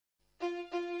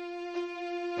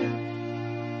My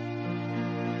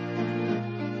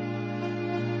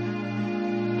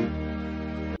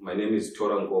name is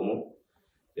Torah Nkomo,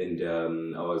 and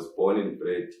I was born and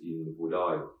bred in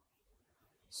Bulawayo.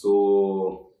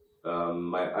 So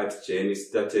my art journey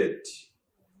started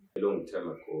a long time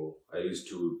ago. I used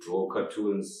to draw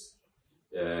cartoons,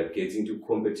 get into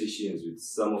competitions with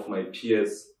some of my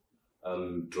peers,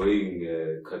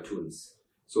 drawing cartoons.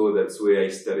 So that's where I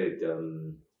started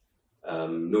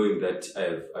knowing that I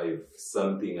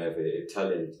have a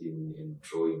talent in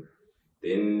drawing.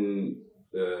 Then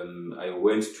I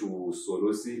went to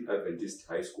Solosi Adventist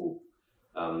High School.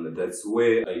 That's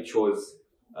where I chose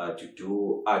to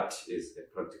do art as a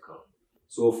practical.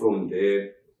 So from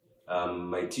there,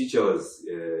 my teacher was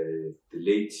the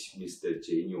late Mr.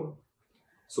 Jenyon.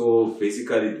 So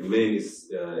basically, the man is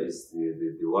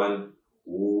the one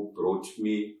who brought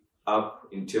me up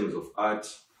in terms of art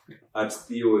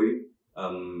theory,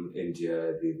 and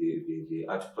the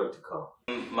art practical.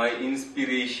 My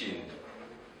inspiration.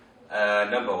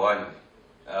 Number one,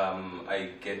 I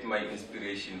get my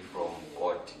inspiration from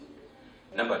God.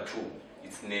 Number two,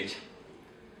 it's nature.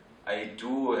 I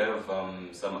do have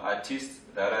some artists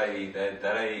that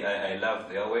I love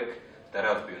their work, that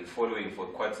I've been following for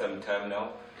quite some time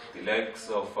now. The likes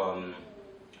of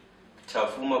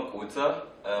Chafuma Kutsa,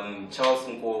 Charles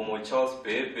Nkomo, Charles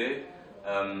Bebe,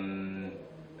 and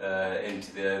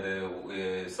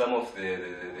some of the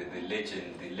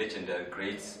legendary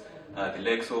greats. The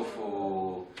likes of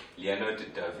Leonardo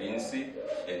da Vinci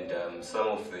and some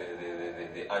of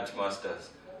the art masters.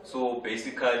 So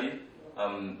basically,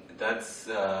 that's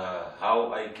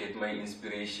how I get my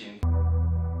inspiration.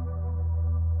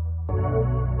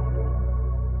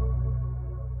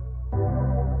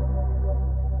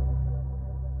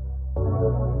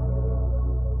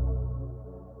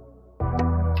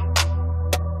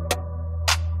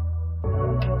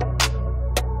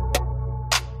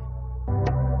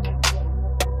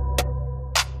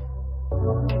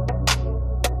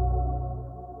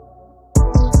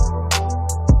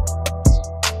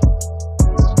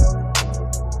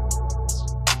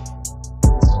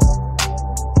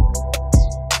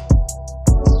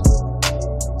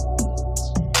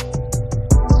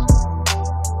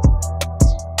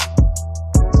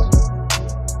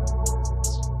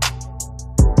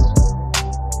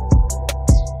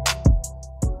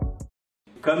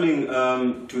 Coming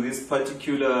to this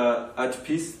particular art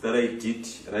piece that I did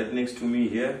right next to me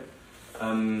here,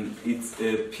 it's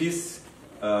a piece,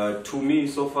 to me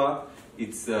so far,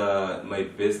 it's my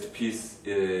best piece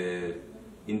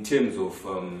in terms of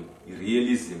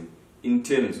realism, in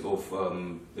terms of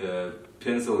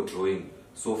pencil drawing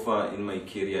so far in my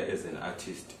career as an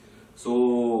artist.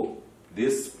 So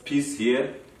this piece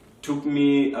here took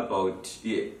me about,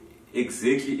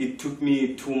 it took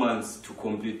me 2 months to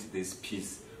complete this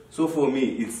piece. So for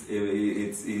me,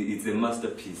 it's a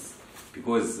masterpiece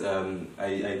because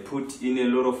I put in a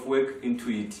lot of work into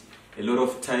it, a lot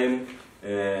of time,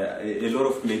 a lot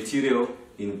of material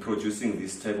in producing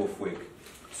this type of work.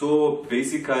 So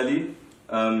basically,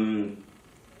 the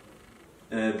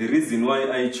reason why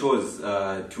I chose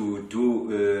to do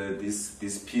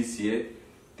this piece here,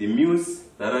 the muse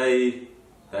that I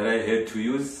had to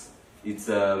use, it's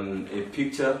a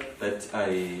picture that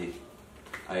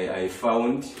I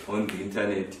found on the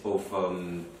internet of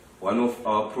one of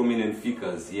our prominent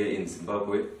figures here in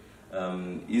Zimbabwe.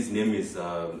 His name is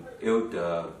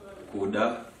Elder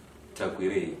Koda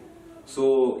Takwirei.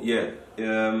 So yeah,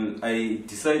 I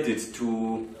decided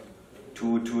to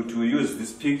use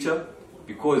this picture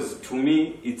because to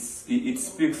me it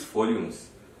speaks volumes.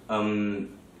 To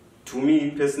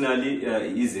me personally,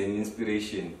 is an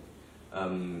inspiration.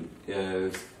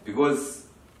 Because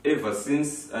ever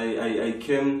since I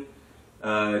came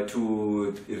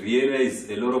to realize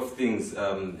a lot of things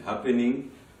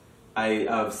happening, I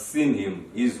have seen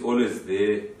him. He's always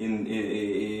there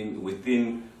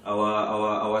within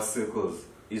our circles.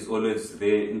 He's always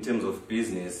there in terms of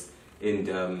business, and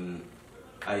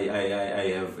I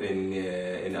have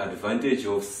an advantage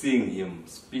of seeing him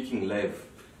speaking live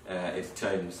at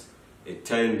times. At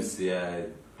times,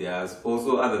 there's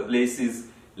also other places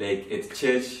like at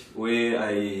church where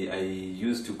I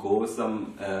used to go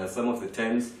some of the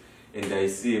times, and I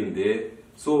see him there.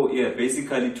 So yeah,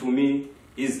 basically to me,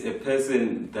 he's a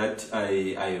person that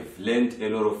I have learned a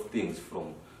lot of things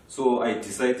from. So I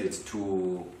decided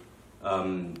to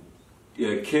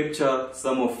capture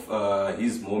some of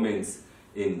his moments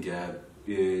and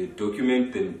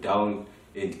document them down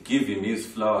and give him his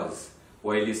flowers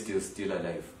while he's still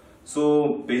alive.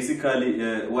 So basically,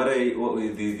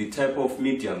 the type of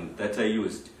medium that I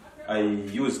used, I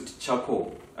used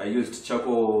charcoal. I used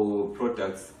charcoal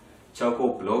products,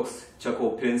 charcoal blocks,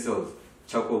 charcoal pencils,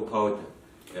 charcoal powder.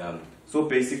 So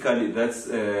basically that's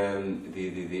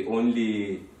the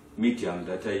only medium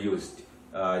that I used,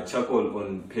 charcoal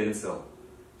on pencil.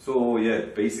 So yeah,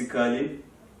 basically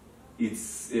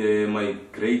it's my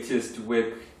greatest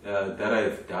work that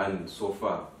I've done so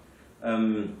far.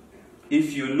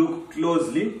 If you look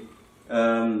closely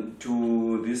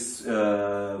to this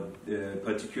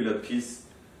particular piece,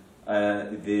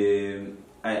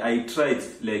 I tried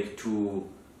like to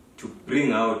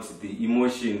bring out the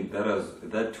emotion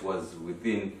that was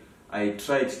within. I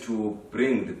tried to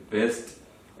bring the best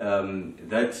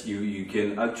that you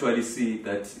can actually see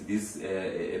that this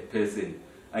a person.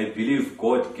 I believe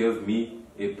God gave me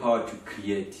a power to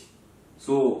create.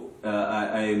 So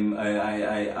I am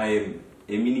a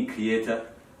mini creator.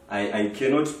 I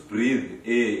cannot breathe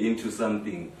air into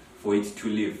something for it to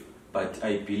live, but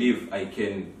I believe I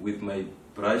can, with my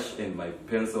brush and my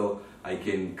pencil, I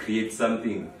can create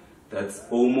something that's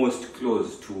almost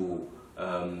close to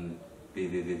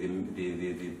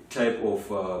the type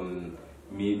of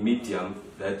medium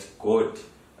that God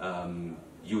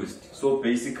used. So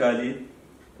basically,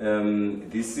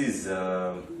 this is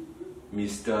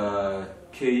Mr.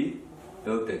 K,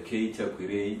 Dr. K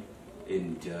Chakwirei,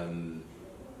 and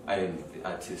I am the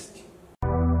artist.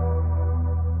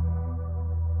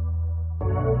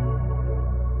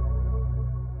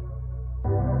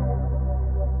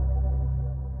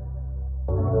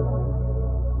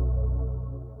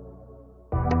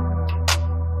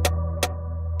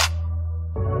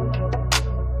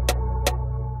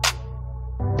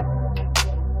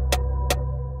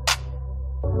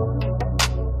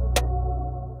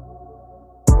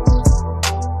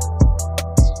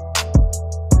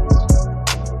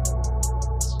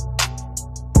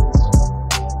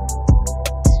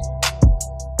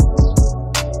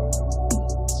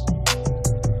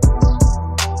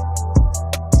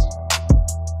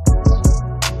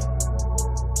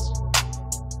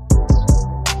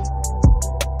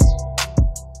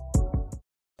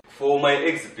 For my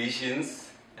exhibitions,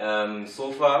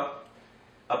 so far,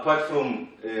 apart from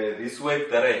this work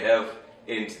that I have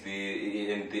and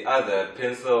the other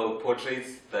pencil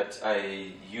portraits that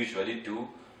I usually do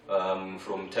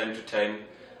from time to time,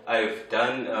 I've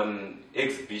done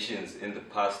exhibitions in the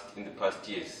past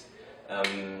years.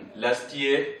 Last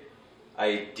year,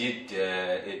 I did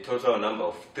a total number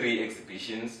of 3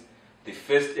 exhibitions. The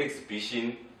first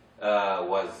exhibition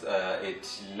was at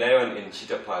Lion and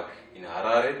Cheetah Park in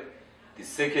Harare. The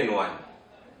second one,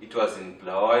 it was in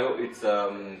Bulawayo.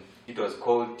 It was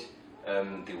called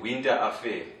the Winter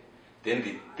Affair. Then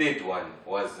the third one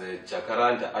was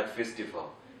Jacaranda Art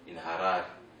Festival in Harare.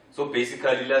 So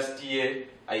basically, last year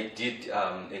I did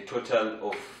a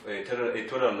total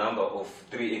number of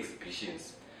 3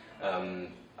 exhibitions.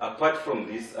 Apart from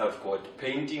this, I've got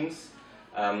paintings.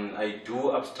 I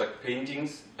do abstract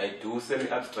paintings. I do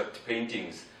semi-abstract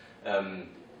paintings.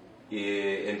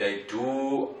 And I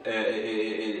do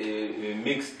a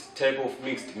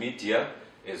mixed media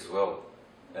as well.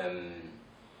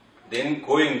 Then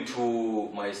going to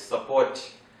my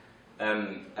support,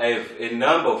 I have a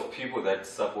number of people that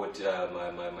support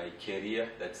my career,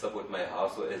 that support my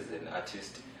hustle as an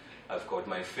artist. I've got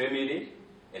my family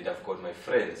and I've got my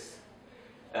friends.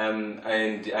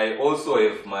 And I also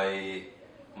have my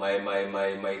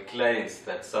clients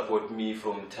that support me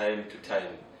from time to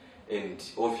time. And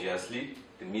obviously,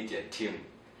 the media team,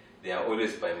 they are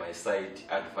always by my side,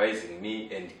 advising me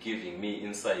and giving me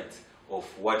insights of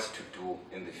what to do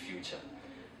in the future.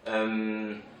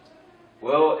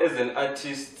 Well, as an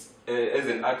artist,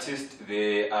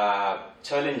 there are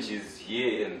challenges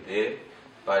here and there,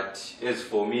 but as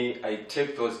for me, I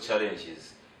take those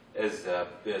challenges as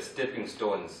stepping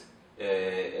stones.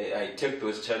 I take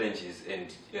those challenges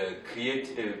and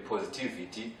create a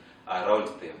positivity around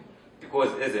them.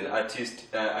 Because as an artist,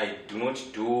 I do not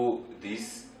do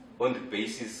this on the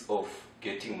basis of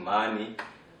getting money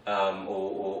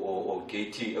or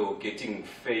getting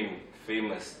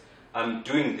famous. I'm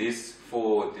doing this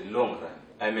for the long run.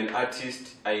 I'm an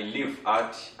artist. I live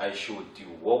art. I should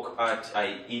walk art.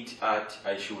 I eat art.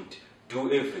 I should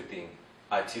do everything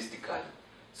artistically.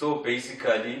 So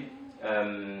basically,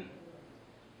 to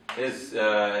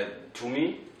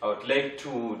me, I would like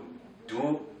to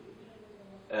do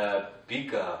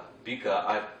bigger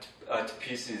art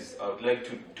pieces. I would like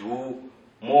to do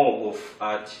more of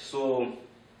art. So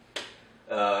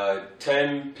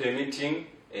time permitting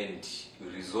and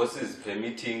resources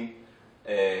permitting,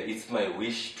 it's my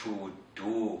wish to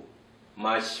do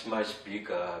much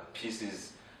bigger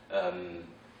pieces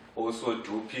also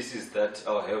do pieces that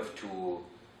I'll have to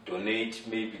donate,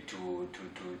 maybe to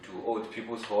old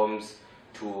people's homes,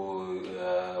 to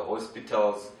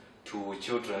hospitals, to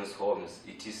children's homes,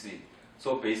 etc.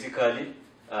 So basically,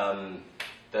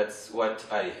 that's what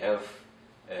I have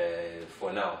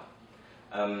for now.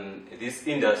 This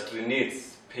industry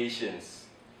needs patience.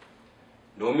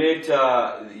 No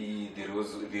matter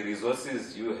the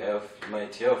resources you have, you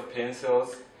might have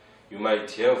pencils, you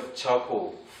might have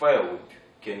charcoal, firewood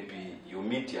can be your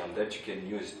medium that you can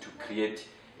use to create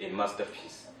a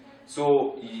masterpiece.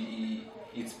 So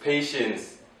it's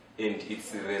patience and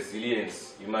it's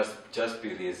resilience. You must just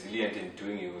be resilient in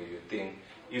doing your thing.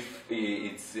 If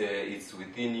it's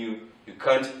within you, you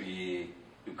can't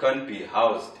be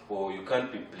housed, or you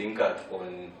can't be blinkered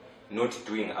on not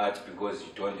doing art because you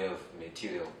don't have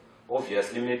material.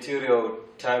 Obviously, material,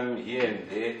 time here and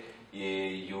there,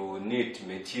 you need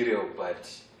material, but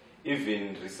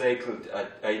even recycled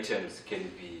items can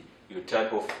be your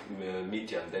type of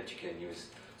medium that you can use.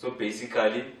 So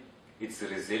basically, it's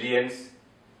resilience,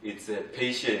 it's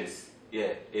patience,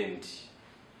 yeah, and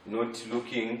not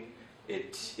looking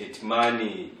at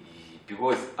money,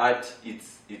 because art,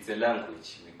 it's a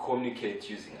language. We communicate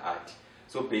using art.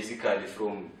 So basically,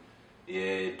 from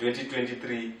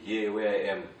 2023, here where I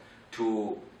am,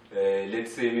 to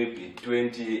let's say maybe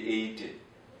 2080,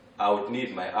 I would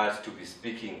need my art to be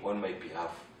speaking on my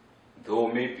behalf, though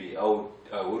maybe I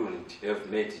wouldn't have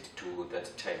made it to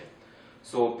that time.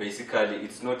 So basically,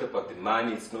 it's not about the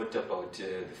money, it's not about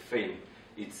the fame,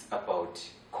 it's about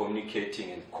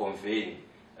communicating and conveying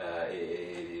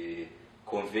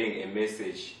a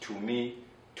message to me,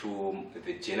 to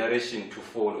the generation to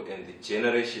follow, and the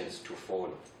generations to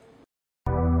follow.